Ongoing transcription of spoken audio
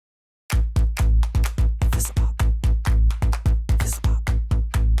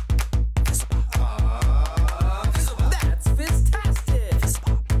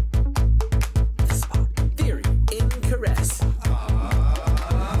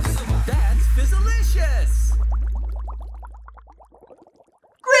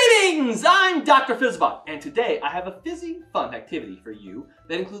Dr. Fizzbop, and today I have a fizzy fun activity for you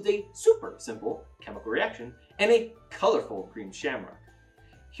that includes a super simple chemical reaction and a colorful green shamrock.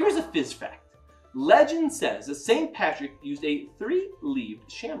 Here's a fizz fact. Legend says that St. Patrick used a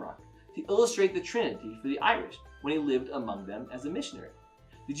 3-leaved shamrock to illustrate the Trinity for the Irish when he lived among them as a missionary.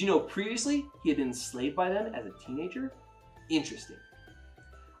 Did you know previously he had been enslaved by them as a teenager? Interesting.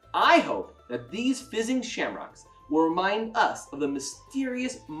 I hope that these fizzing shamrocks will remind us of the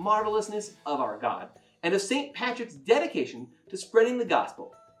mysterious marvelousness of our God and of St. Patrick's dedication to spreading the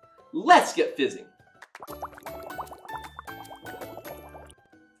gospel. Let's get fizzing!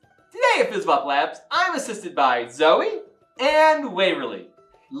 Today at Fizzlebop Labs, I'm assisted by Zoe and Waverly.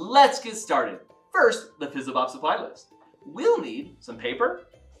 Let's get started. First, the Fizzlebop supply list. We'll need some paper,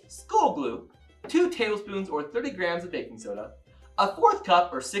 school glue, 2 tablespoons or 30 grams of baking soda, a 1/4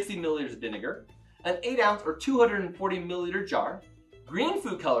 cup or 60 milliliters of vinegar, an 8-ounce or 240 milliliter jar, green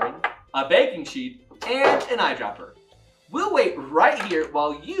food coloring, a baking sheet, and an eyedropper. We'll wait right here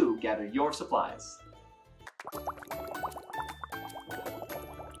while you gather your supplies.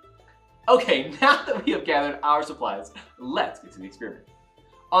 Okay, now that we have gathered our supplies, let's get to the experiment.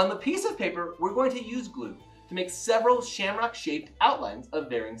 On the piece of paper, we're going to use glue to make several shamrock-shaped outlines of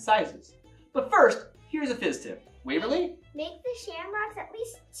varying sizes. But first, here's a fizz tip. Waverly? Make the shamrocks at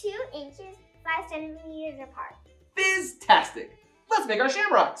least 2 inches, 5 centimeters apart. FIZZTASTIC! Let's make our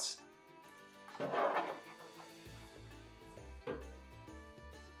shamrocks!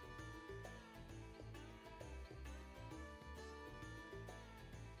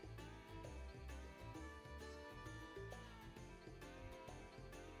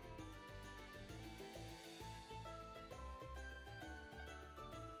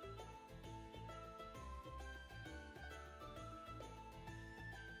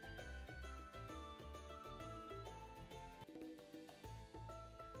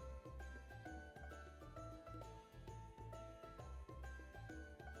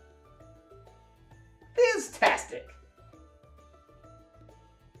 FIZZTASTIC!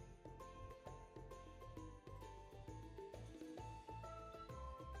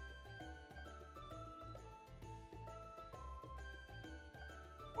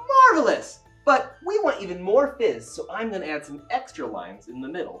 Marvelous! But we want even more fizz, so I'm going to add some extra lines in the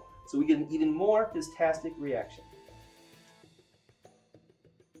middle so we get an even more FIZZTASTIC reaction.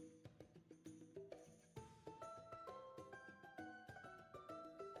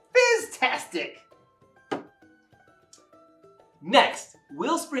 FIZZTASTIC! Next,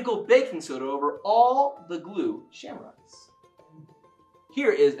 we'll sprinkle baking soda over all the glue shamrocks.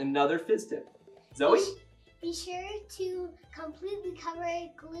 Here is another fizz tip. Zoe? Be sure to completely cover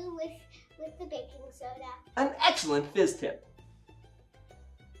glue with the baking soda. An excellent fizz tip.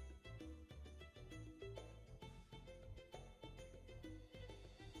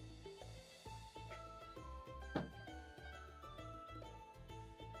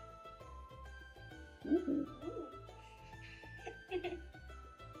 Ooh.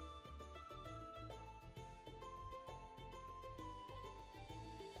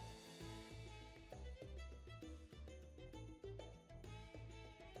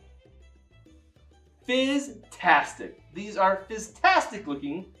 FIZZTASTIC. These are FIZZTASTIC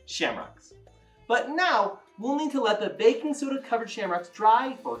looking shamrocks. But now we'll need to let the baking soda covered shamrocks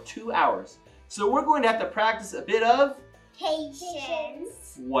dry for 2 hours. So we're going to have to practice a bit of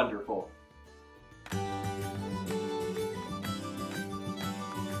Patience. Wonderful.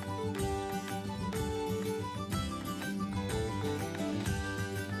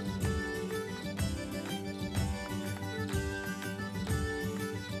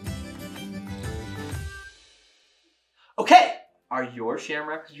 Okay, are your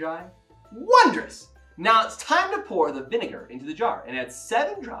shamrocks dry? Wondrous! Now it's time to pour the vinegar into the jar and add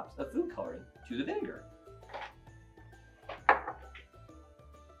 7 drops of food coloring to the vinegar.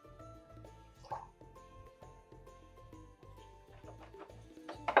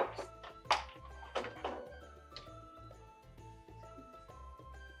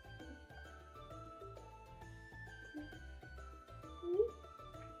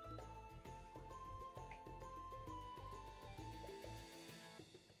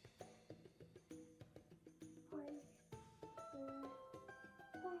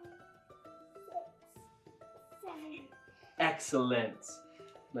 Excellent.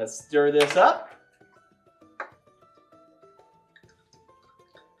 Let's stir this up.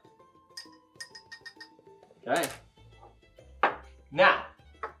 Okay. Now,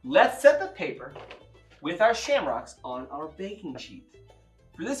 let's set the paper with our shamrocks on our baking sheet.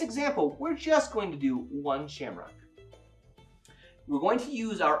 For this example, we're just going to do 1 shamrock. We're going to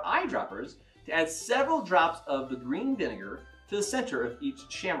use our eyedroppers to add several drops of the green vinegar to the center of each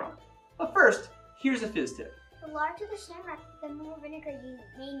shamrock. But first, here's a fizz tip. The larger the shamrock, the more vinegar you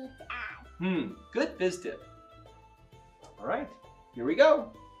may need to add. Good fizz tip. All right, here we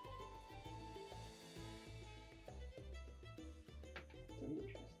go.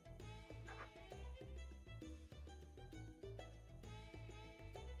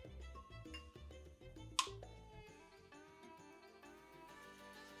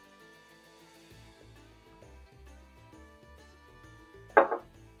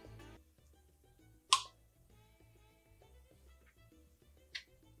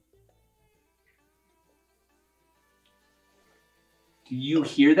 Do you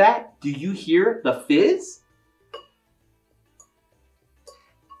hear that? Do you hear the fizz?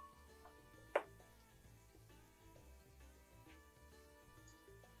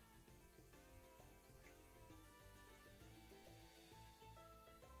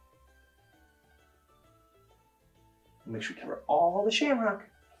 Make sure you cover all the shamrock.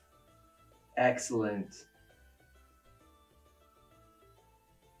 Excellent.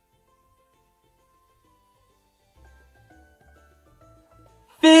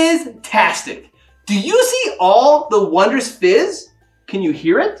 FIZZTASTIC! Do you see all the wondrous fizz? Can you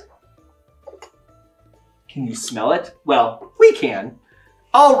hear it? Can you smell it? Well, we can.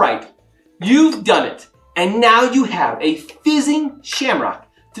 All right, you've done it. And now you have a fizzing shamrock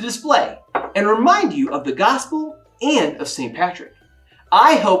to display and remind you of the gospel and of St. Patrick.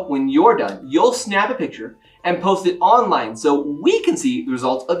 I hope when you're done, you'll snap a picture and post it online so we can see the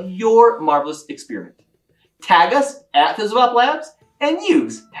results of your marvelous experiment. Tag us at Fizzlebop Labs and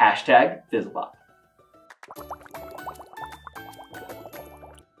use hashtag Fizzlebop.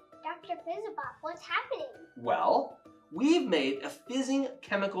 Dr. Fizzlebop, what's happening? Well, we've made a fizzing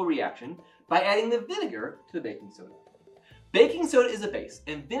chemical reaction by adding the vinegar to the baking soda. Baking soda is a base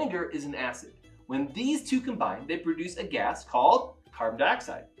and vinegar is an acid. When these two combine, they produce a gas called carbon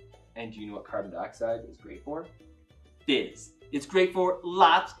dioxide. And do you know what carbon dioxide is great for? Fizz. It's great for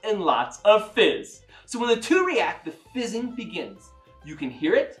lots and lots of fizz. So when the two react, the fizzing begins. You can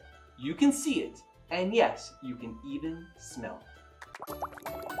hear it, you can see it, and yes, you can even smell it.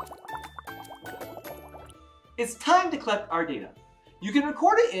 It's time to collect our data. You can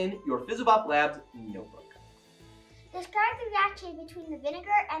record it in your Fizzlebop Labs notebook. Describe the reaction between the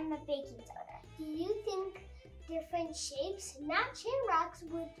vinegar and the baking soda. Do you think different shapes, not shamrocks,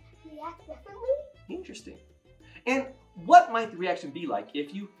 would react differently? Interesting. And what might the reaction be like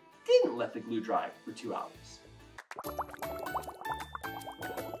if you didn't let the glue dry for 2 hours?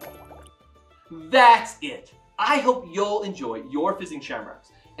 That's it. I hope you'll enjoy your fizzing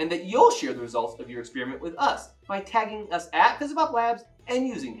shamrocks and that you'll share the results of your experiment with us by tagging us at Fizzlebop Labs and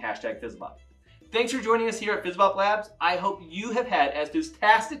using hashtag Fizzlebop. Thanks for joining us here at Fizzlebop Labs. I hope you have had as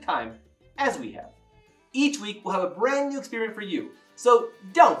fizztastic time as we have. Each week we'll have a brand new experiment for you, so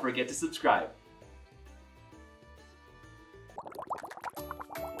don't forget to subscribe.